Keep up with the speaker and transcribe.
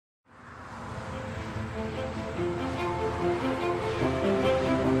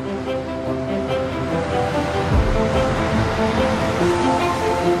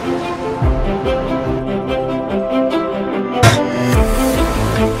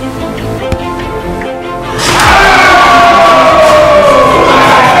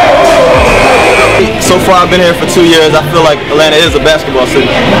So far, I've been here for 2 years. I feel like Atlanta is a basketball city.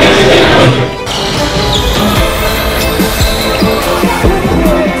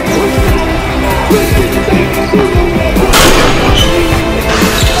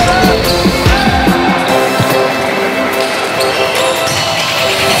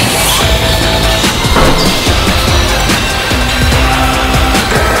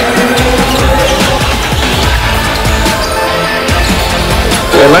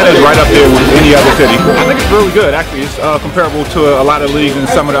 Atlanta is right up there with any other city. I think it's really good, actually. It's comparable to a lot of leagues in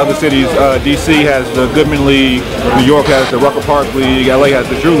some of the other cities. DC has the Goodman League, New York has the Rucker Park League, LA has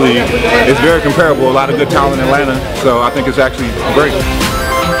the Drew League. It's very comparable, a lot of good talent in Atlanta, so I think it's actually great.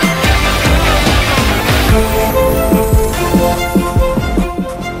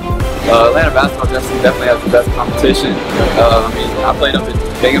 Atlanta basketball definitely has the best competition. I mean, I played up in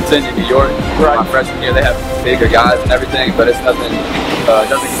Binghamton in New York. My freshman year, they have bigger guys and everything, but it's nothing,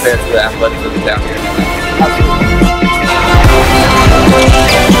 doesn't compare to the athleticism down here.